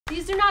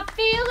These do not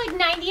feel like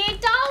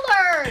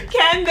 $98.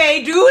 Can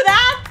they do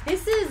that?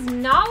 This is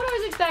not what I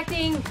was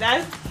expecting.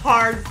 That's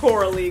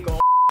hardcore illegal.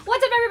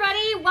 What's up,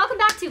 everybody? Welcome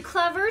back to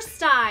Clevver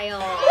Style.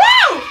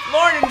 Woo!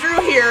 Loryn and Drew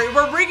here.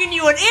 We're bringing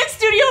you an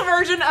in-studio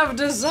version of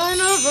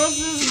designer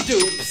versus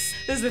dupes.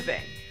 This is the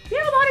thing. We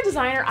have a lot of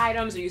designer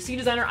items, or you see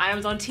designer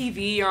items on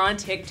TV or on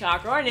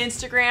TikTok or on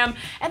Instagram,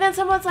 and then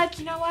someone's like,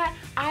 you know what?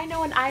 I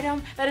know an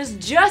item that is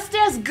just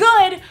as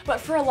good,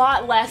 but for a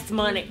lot less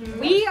money.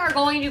 We are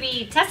going to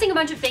be testing a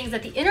bunch of things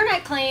that the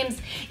internet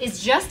claims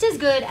is just as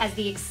good as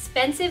the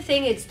expensive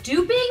thing it's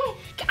duping.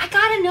 I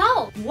gotta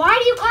know, why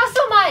do you cost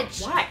so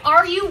much? Why?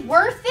 Are you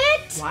worth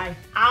it? Why?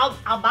 I'll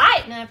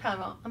buy it. No, I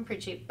probably won't. I'm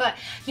pretty cheap, but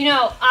you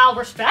know, I'll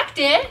respect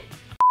it.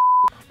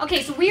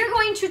 Okay, so we are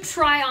going to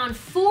try on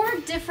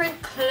 4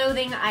 different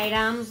clothing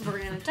items. We're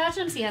gonna touch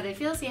them, see how they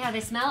feel, see how they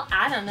smell.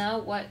 I don't know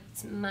what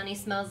money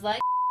smells like.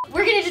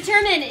 We're gonna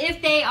determine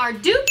if they are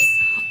dupes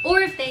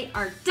or if they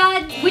are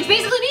duds, which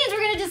basically means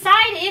we're gonna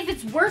decide if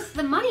it's worth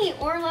the money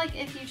or like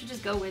if you should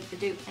just go with the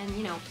dupe and,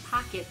 you know,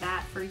 pocket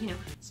that for, you know,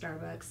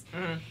 Starbucks.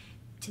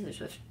 Taylor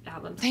Swift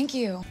album. Thank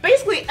you.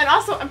 Basically, and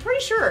also, I'm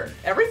pretty sure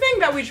everything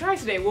that we try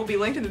today will be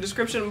linked in the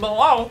description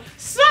below.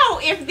 So,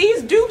 if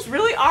these dupes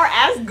really are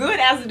as good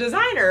as the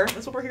designer,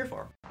 that's what we're here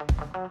for.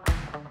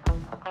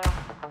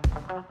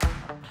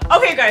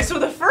 Okay guys, so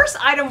the first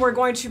item we're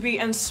going to be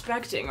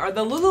inspecting are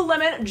the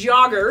Lululemon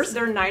joggers.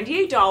 They're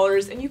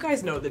 $98, and you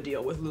guys know the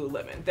deal with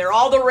Lululemon. They're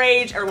all the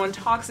rage, everyone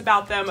talks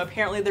about them.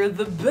 Apparently they're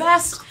the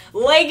best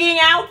legging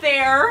out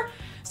there.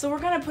 So we're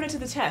gonna put it to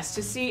the test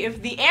to see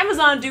if the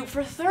Amazon dupe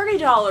for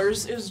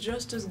 $30 is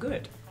just as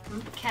good.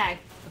 Okay.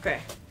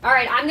 Okay. All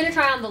right, I'm gonna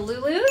try on the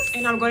Lulus.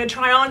 And I'm going to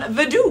try on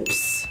the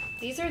dupes.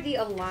 These are the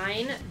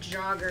Align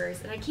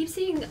joggers, and I keep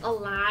seeing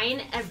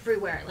Align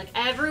everywhere. Like,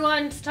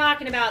 everyone's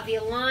talking about the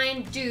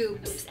Align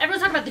dupes.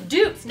 Everyone's talking about the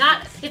dupes,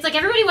 not, it's like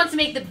everybody wants to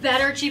make the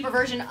better, cheaper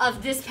version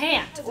of this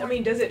pant. I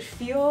mean, does it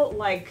feel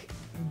like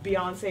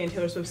Beyonce and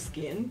Taylor Swift's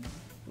skin?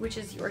 Which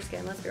is your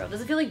skin, let's be real.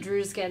 Does it feel like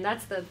Drew's skin?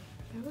 That's the,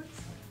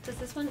 does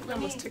this one? That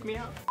almost took me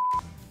out.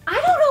 I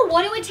don't know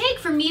what it would take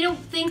for me to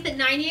think that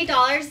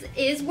 $98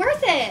 is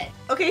worth it.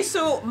 Okay,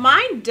 so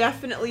mine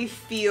definitely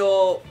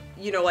feel,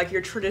 you know, like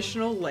your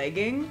traditional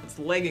legging. It's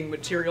legging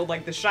material,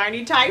 like the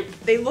shiny type.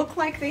 They look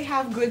like they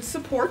have good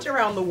support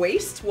around the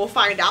waist. We'll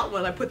find out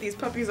when I put these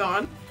puppies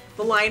on.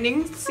 The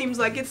lining seems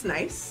like it's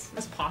nice.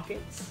 Has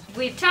pockets.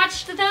 We've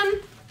touched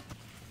them.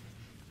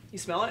 You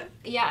smell it?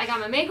 Yeah, I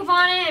got my makeup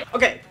on it.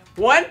 Okay,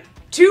 1,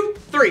 2,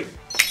 3.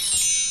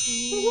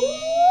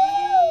 Yeah.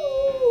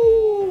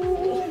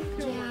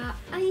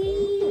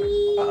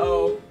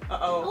 Uh-oh.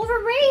 Uh-oh.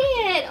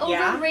 Overrated.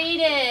 Yeah?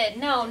 Overrated.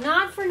 No,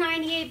 not for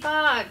 98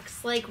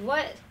 bucks. Like,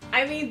 what?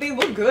 I mean, they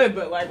look good,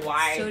 but like,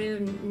 why? So do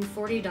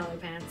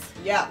 $40 pants.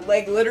 Yeah,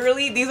 like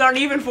literally, these aren't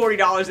even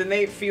 $40 and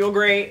they feel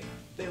great.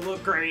 They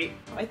look great.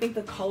 I think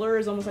the color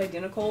is almost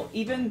identical.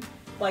 Even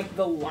like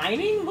the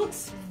lining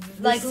looks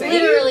like same.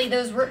 Literally,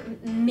 those were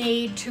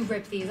made to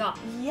rip these off.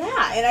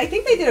 Yeah, and I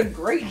think they did a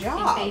great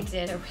job. I think they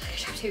did a really good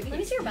job too. Let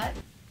me see your butt.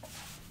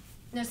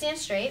 No, stand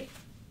straight.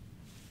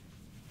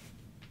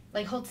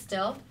 Like, hold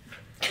still.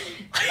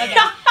 Okay.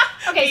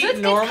 Okay, so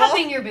it's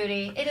cupping your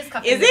booty. It is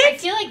cupping. Is it? I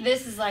feel like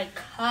this is like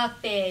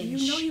cuppage.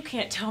 You know you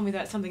can't tell me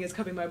that something is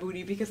cupping my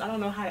booty because I don't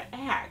know how to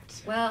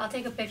act. Well, I'll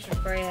take a picture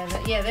for you.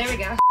 But yeah, there we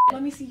go.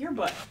 Let me see your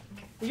butt.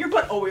 Your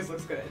butt always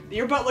looks good.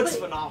 Your butt looks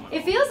phenomenal.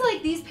 It feels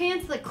like these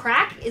pants, the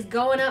crack is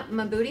going up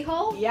my booty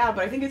hole. Yeah,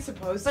 but I think it's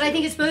supposed to. But I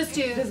think it's supposed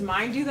to. Does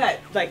mine do that,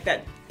 like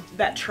that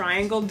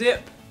triangle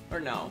dip?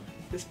 Or no?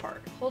 This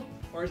part? Hold.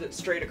 Or is it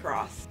straight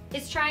across?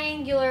 It's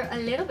triangular a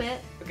little bit.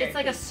 Okay. It's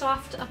like a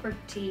soft upper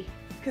T.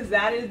 Because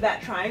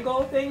that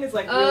triangle thing is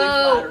like really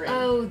flattering.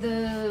 Oh,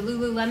 the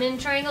Lululemon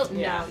triangle?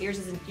 Yeah. No, yours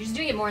isn't. You're just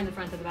doing it more in the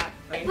front than the back.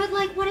 Right. But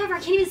like, whatever, I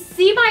can't even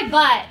see my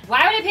butt.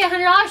 Why would I pay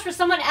 $100 for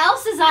someone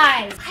else's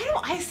eyes?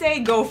 I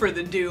say go for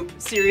the dupe.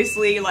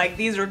 Seriously, like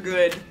these are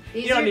good.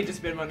 These you don't are- need to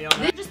spend money on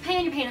You're that. just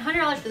you're paying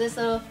 $100 for this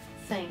little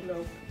thing.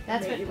 No.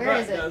 That's what, Your where butt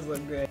is it? does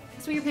look good.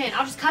 That's what you're paying.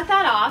 I'll just cut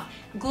that off,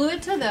 glue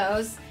it to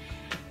those,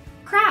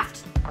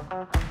 craft.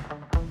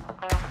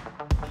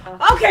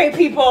 Okay,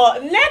 people,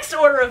 next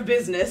order of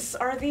business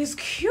are these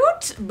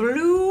cute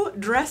blue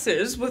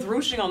dresses with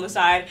ruching on the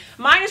side.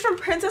 Mine is from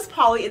Princess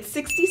Polly. It's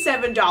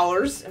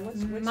 $67. And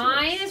what's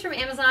Mine yours? is from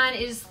Amazon,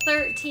 is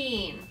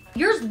 $13.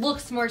 Yours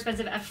looks more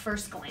expensive at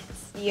first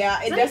glance. Yeah,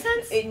 Does that make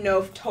sense?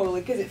 No,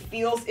 totally, because it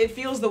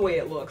feels the way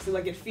it looks.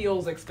 Like it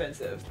feels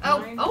expensive.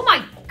 Mine- Oh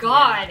my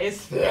god.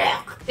 It's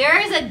There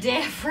is a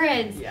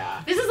difference.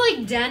 Yeah. This is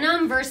like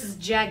denim versus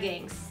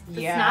jeggings. It's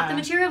Yeah. not the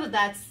material, but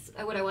that's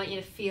what I want you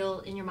to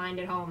feel in your mind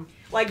at home.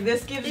 like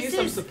this gives you This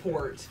some is-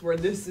 support, where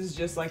this is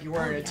just like you're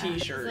wearing a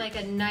t-shirt. It's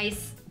like a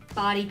nice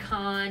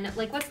bodycon.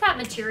 Like, what's that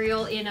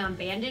material in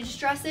bandage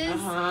dresses?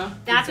 Uh-huh.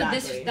 That's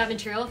exactly. what that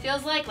material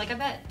feels like. Like, I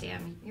bet,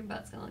 damn, your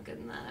butt's gonna look good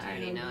in that. I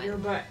already know Your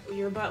it.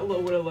 butt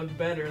would have looked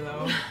better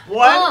though.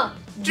 Oh,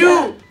 1,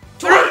 2,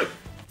 3.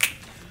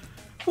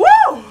 Woo!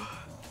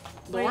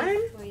 What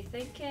Loryn? are you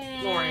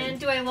thinking? Loryn.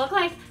 Do I look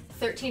like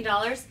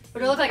 $13,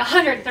 but it looked like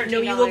 $113.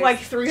 No, you look like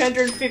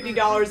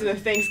 $350 in a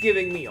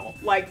Thanksgiving meal.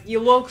 Like, you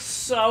look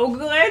so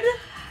good.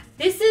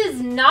 This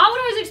is not what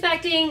I was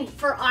expecting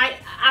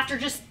after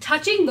just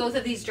touching both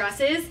of these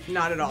dresses.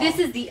 Not at all. This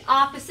is the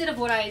opposite of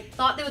what I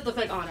thought they would look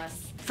like on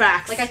us.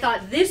 Facts. Like, I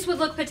thought this would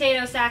look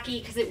potato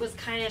sacky because it was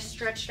kind of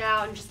stretched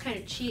out and just kind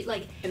of cheap.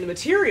 Like, in the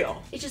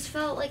material. It just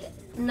felt like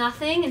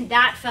nothing, and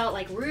that felt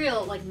like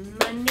real, like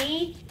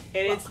money.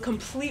 And it's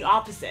complete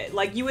opposite.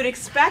 Like, you would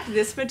expect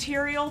this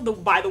material,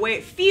 by the way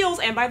it feels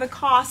and by the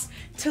cost,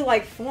 to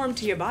like form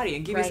to your body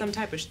and give you some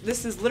type of.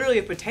 This is literally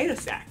a potato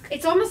sack.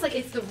 It's almost like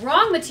it's the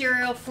wrong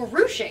material for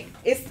ruching.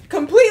 It's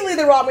completely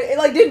the wrong. It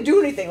like didn't do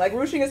anything. Like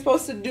ruching is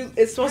supposed to do.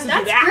 It's supposed to do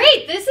that. That's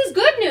great. This is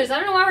good news. I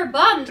don't know why we're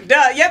bummed.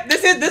 Duh. Yep.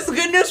 This is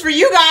good news for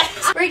you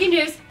guys. Breaking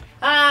news.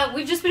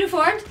 We've just been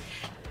informed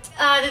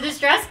that this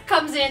dress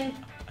comes in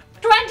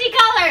 20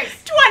 colors.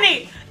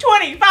 20.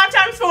 5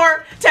 times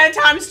 4. 10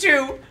 times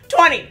 2.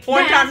 20.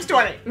 1 times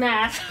 20.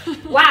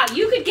 Math. Wow,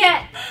 you could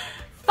get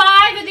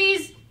 5 of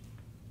these,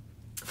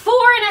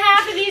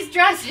 4.5 of these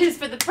dresses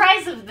for the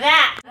price of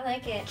that. I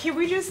like it. Can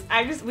we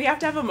we have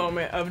to have a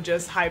moment of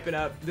just hyping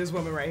up this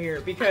woman right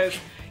here because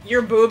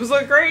your boobs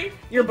look great,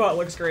 your butt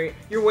looks great,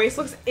 your waist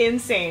looks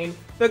insane,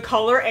 the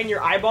color and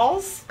your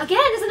eyeballs. Again,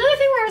 there's another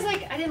thing where I was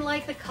like, I didn't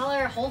like the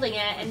color holding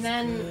it, and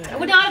then I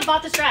would not have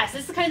bought this dress.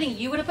 This is the kind of thing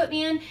you would have put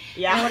me in,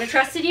 yeah. And I would have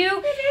trusted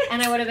you,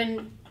 and I would have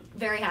been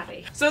very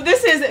happy. So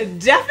this is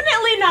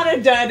definitely not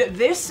a dud.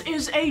 This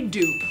is a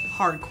dupe.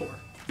 Hardcore.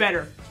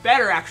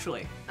 Better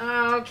actually.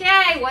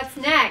 Okay, what's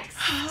next?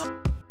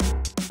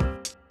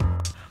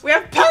 We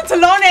have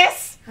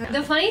pantalones.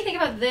 The funny thing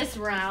about this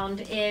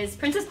round is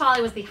Princess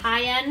Polly was the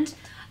high end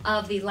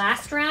of the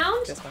last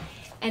round. This one.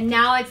 And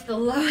now it's the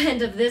low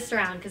end of this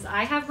round because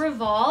I have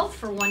Revolve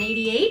for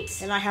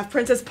 $188. And I have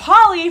Princess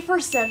Polly for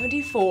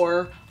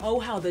 $74. Oh,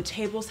 how the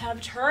tables have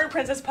turned,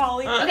 Princess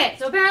Polly. Okay,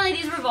 so apparently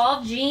these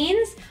Revolve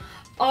jeans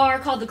are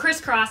called the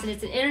crisscross, and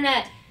it's an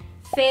internet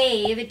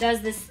fave. It does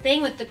this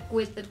thing with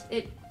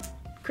it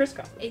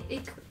crisscross.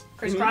 It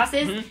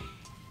crisscrosses. Mm-hmm.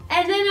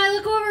 And then I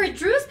look over at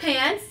Drew's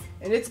pants.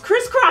 And it's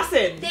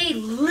crisscrossing. They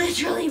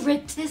literally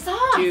ripped this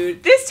off.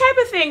 Dude, this type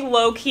of thing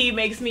low-key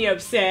makes me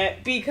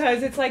upset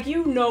because it's like,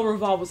 you know,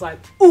 Revolve was like,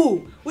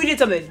 ooh, we did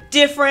something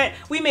different.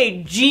 We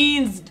made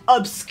jeans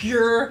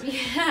obscure.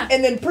 Yeah.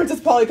 And then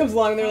Princess Polly comes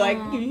along and they're like,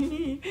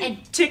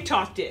 and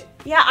TikToked it.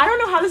 Yeah, I don't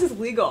know how this is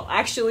legal,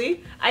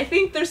 actually. I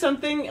think there's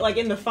something like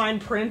in the fine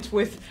print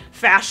with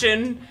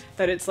fashion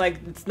that it's like,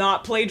 it's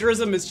not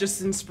plagiarism, it's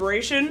just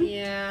inspiration.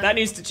 Yeah. That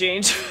needs to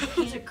change.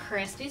 These are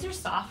crisp. These are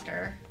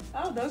softer.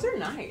 Oh, those are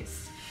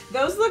nice.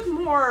 Those look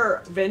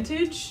more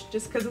vintage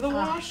just because of the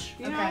wash,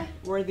 you know?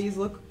 Where these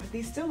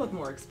still look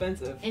more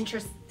expensive.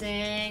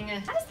 Interesting.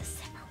 How does the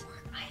zipper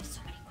work? I have so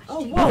many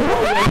questions. Oh, whoa,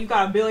 yeah, you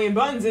got a billion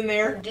buttons in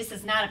there. This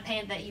is not a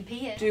pant that you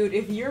pee in. Dude,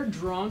 if you're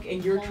drunk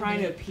and you're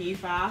trying to pee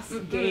fast,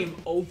 game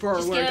over.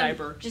 Wear a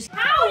diaper.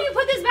 How do you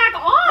put this back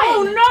on?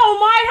 Oh no,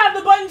 mine have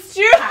the buttons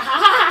too.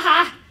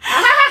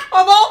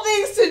 Of all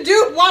things to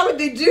dupe, why would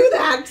they do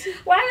that?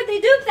 Why would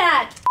they do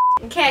that?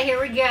 Okay, here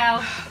we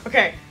go.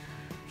 Okay.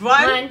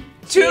 One,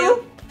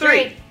 two,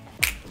 three.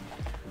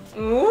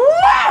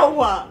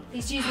 Wow!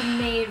 These jeans were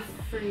made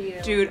for you.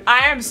 Dude, I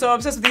am so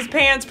obsessed with these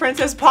pants,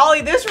 Princess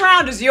Polly. This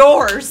round is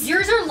yours.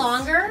 Yours are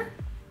longer,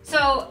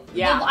 so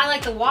yeah. I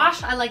like the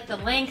wash, I like the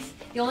length.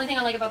 The only thing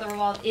I like about the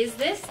Revolve is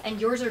this, and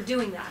yours are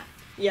doing that.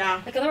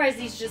 Yeah. Like otherwise,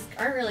 these just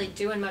aren't really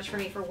doing much for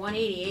me for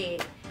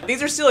 $188.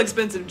 These are still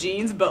expensive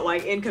jeans, but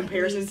like in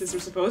comparison, since they're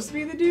supposed to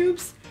be the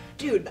dupes.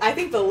 Dude, I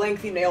think the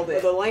length, you nailed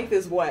it. The length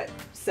is what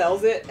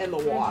sells it, and the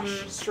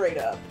wash, straight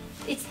up.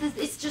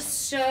 It's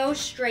just so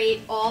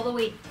straight all the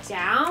way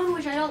down,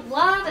 which I don't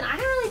love, and I don't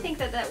really think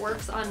that that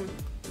works on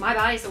my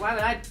body. So why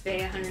would I pay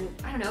 $100?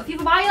 I don't know. If you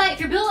have a body like, if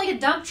you're built like a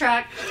dump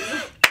truck,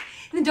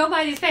 then don't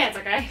buy these pants,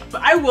 okay?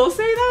 But I will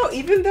say though,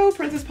 even though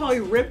Princess Polly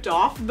ripped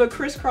off the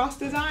crisscross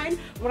design,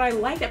 what I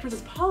like that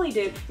Princess Polly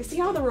did, you see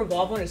how the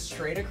Revolve one is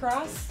straight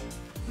across?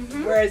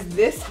 Whereas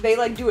this, they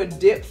like do a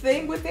dip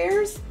thing with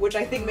theirs, which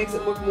I think makes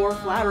it look more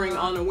flattering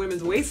on a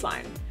women's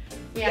waistline.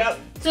 Yeah. Yep.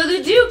 So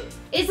the dupe,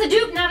 it's a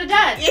dupe, not a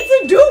dud.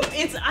 It's a dupe.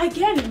 It's,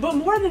 again, but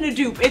more than a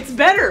dupe. It's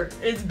better.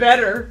 It's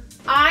better.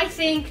 I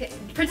think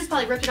Princess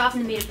Polly ripped it off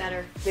and made it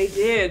better. They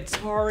did.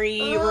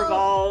 Sorry,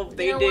 Revolve.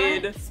 They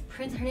did.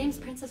 Her name's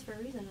Princess for a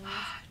reason.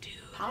 Dude.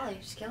 Polly,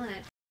 she's killing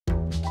it.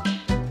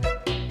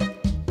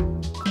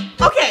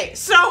 Okay,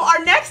 so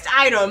our next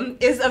item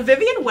is a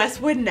Vivienne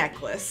Westwood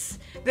necklace.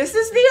 This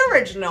is the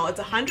original. It's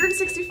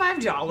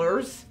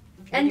 $165.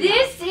 And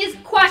this is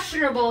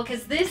questionable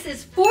because this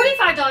is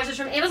 $45. It's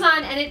from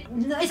Amazon, and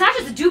it's not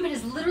just a dupe, it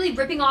is literally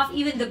ripping off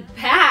even the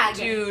bag.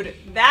 Dude,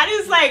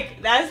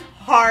 that's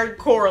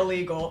hardcore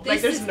illegal. Like,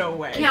 there's no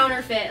way.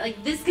 Counterfeit.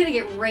 Like, this is gonna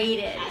get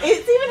raided. It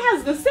even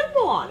has the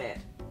symbol on it.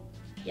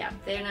 Yeah,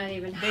 they're not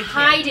even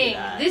hiding.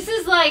 This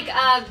is like,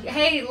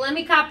 hey, let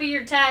me copy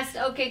your test.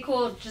 Okay,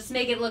 cool. Just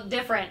make it look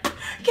different.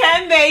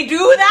 Can they do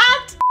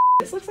that?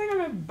 This looks like I'm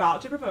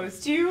about to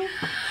propose to you.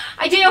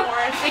 I do.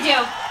 I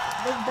do.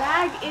 The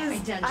bag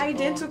is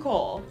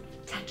identical.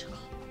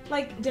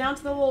 like down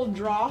to the little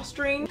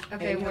drawstring.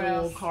 Okay, and what a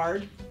little else?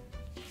 card.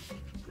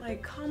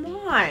 Like, come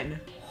on.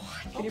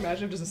 Can you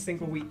imagine if just a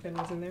single wheat thin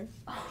was in there?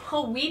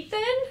 Oh, wheat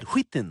thin?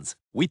 Wheat thins.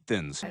 Wheat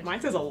thins. Mine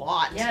says a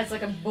lot. Yeah, it's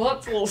like a book.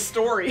 It's a little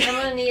story. I'm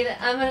gonna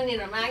need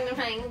a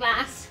magnifying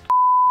glass.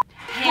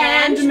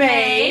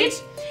 Handmade.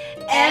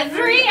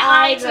 Every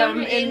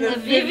item in the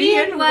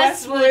Vivienne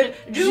Westwood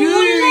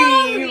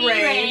jewelry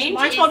range.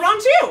 Mine's spelled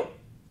wrong too.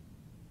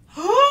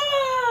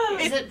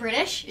 Is it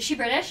British? Is she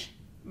British?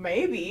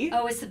 Maybe.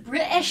 Oh, it's the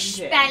British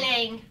Okay.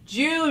 spelling.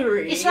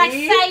 Jewelry. It's my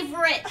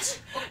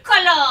favorite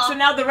color. So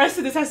now the rest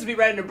of this has to be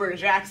read in a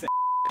British accent.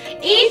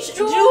 Each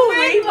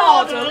jewelry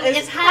model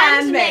is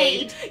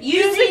handmade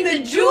using the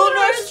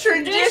jeweler's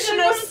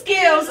traditional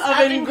skills of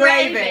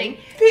engraving,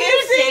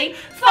 piercing,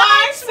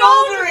 fine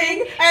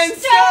soldering, and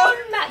stone.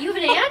 You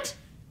have an ant?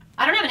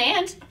 I don't have an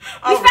ant.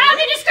 We found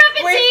a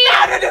discrepancy. We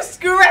found a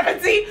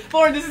discrepancy.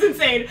 Lauren, this is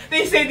insane.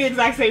 They say the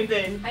exact same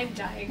thing. I'm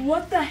dying.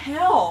 What the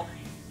hell?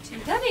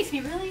 Dude, that makes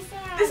me really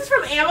sad. This is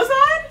from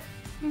Amazon?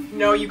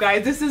 No, you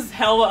guys, this is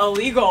hella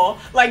illegal.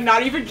 Like,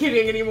 not even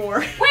kidding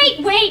anymore.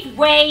 Wait.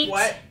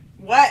 What?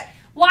 What?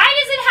 Why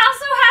does it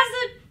also has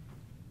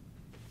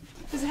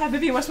Does it have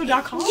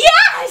VivienneWestwood.com?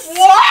 Yes!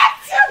 What?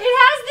 It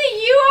has the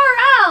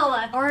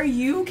URL. Are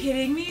you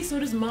kidding me? So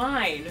does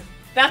mine.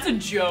 That's a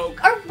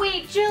joke. Or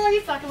wait, Jill, are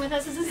you fucking with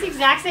us? Is this the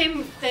exact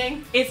same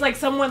thing? It's like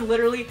someone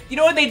literally, you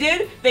know what they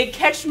did? They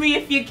catch me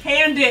if you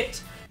canned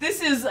it.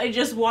 This is, I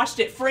just watched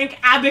it, Frank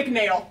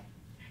Abagnale.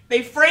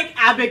 They Frank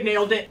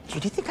Abagnaled it. Do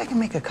you think I can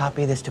make a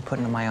copy of this to put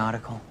into my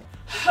article?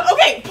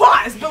 Okay,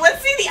 pause, but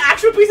let's see the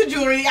actual piece of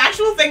jewelry, the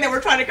actual thing that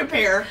we're trying to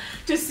compare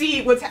to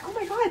see what's oh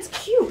my god, it's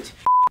cute.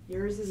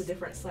 Yours is a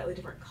different, slightly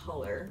different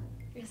color.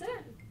 Is it?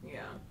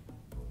 Yeah.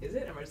 Is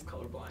it? Or am I just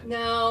colorblind?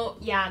 No,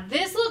 yeah,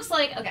 this looks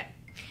like, okay.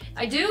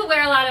 I do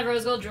wear a lot of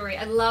rose gold jewelry.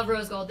 I love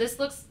rose gold. This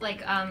looks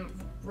like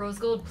rose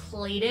gold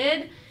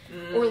plated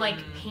or like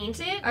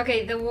painted.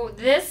 Okay,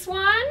 this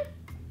one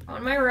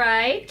on my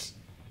right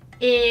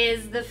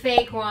is the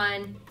fake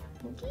one.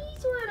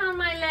 This one on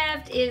my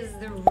left is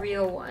the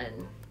real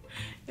one.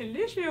 And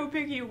this little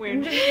piggy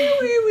went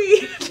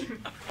wee.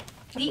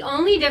 The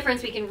only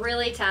difference we can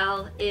really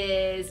tell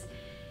is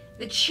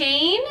the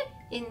chain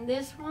in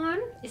this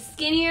one is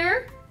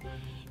skinnier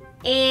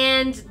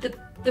and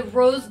the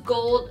rose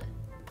gold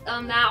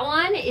that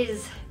one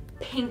is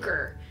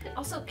pinker.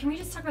 Also, can we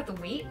just talk about the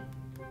weight?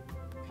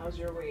 How's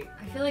your weight?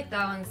 I feel like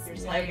that one's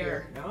Yours lighter.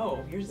 heavier.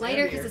 No, yours is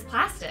Lighter heavier. because it's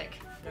plastic.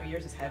 No,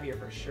 yours is heavier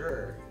for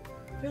sure.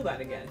 Feel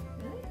that again.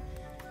 Really?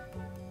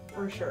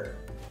 For sure.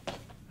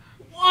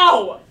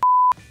 Whoa!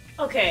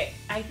 Okay,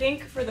 I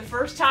think for the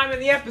first time in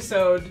the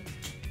episode,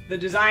 the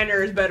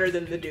designer is better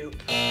than the dupe.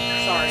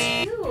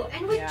 Sorry. Ew,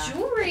 and with Yeah.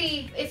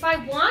 jewelry, if I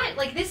want,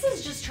 like this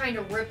is just trying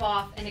to rip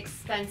off an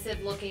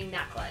expensive looking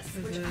necklace,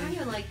 which I don't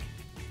even like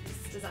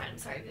this design. I'm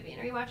sorry, Vivienne.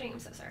 Are you watching? I'm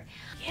so sorry.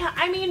 Yeah,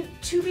 I mean,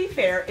 to be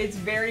fair, it's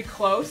very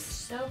close.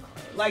 So close.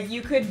 Like,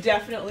 you could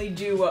definitely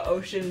do a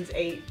Ocean's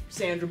 8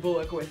 Sandra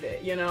Bullock with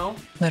it, you know?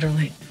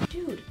 Literally.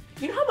 Dude,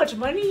 you know how much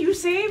money you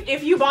saved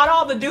if you bought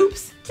all the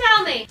dupes?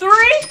 Tell me.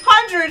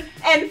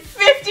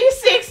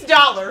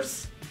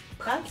 $356!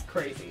 That's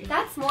crazy.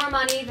 That's more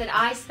money than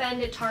I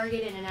spend at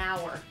Target in an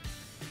hour.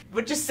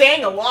 But just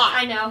saying a lot.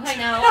 I know.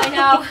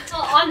 Well,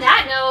 on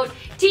that note,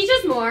 teach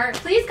us more.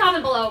 Please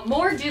comment below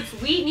more dupes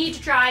we need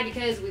to try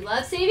because we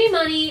love saving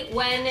money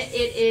when it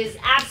is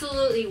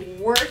absolutely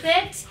worth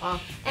it.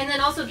 And then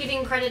also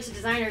giving credit to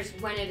designers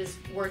when it is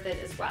worth it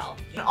as well.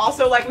 And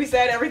also, like we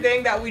said,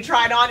 everything that we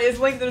tried on is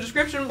linked in the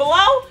description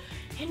below.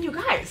 And you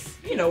guys,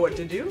 you know what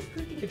to do.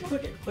 Keep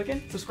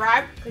clicking,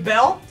 subscribe,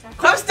 bell,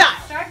 Clevver Style.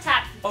 Start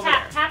tap Over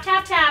there.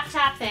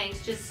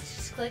 things.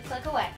 Just click away.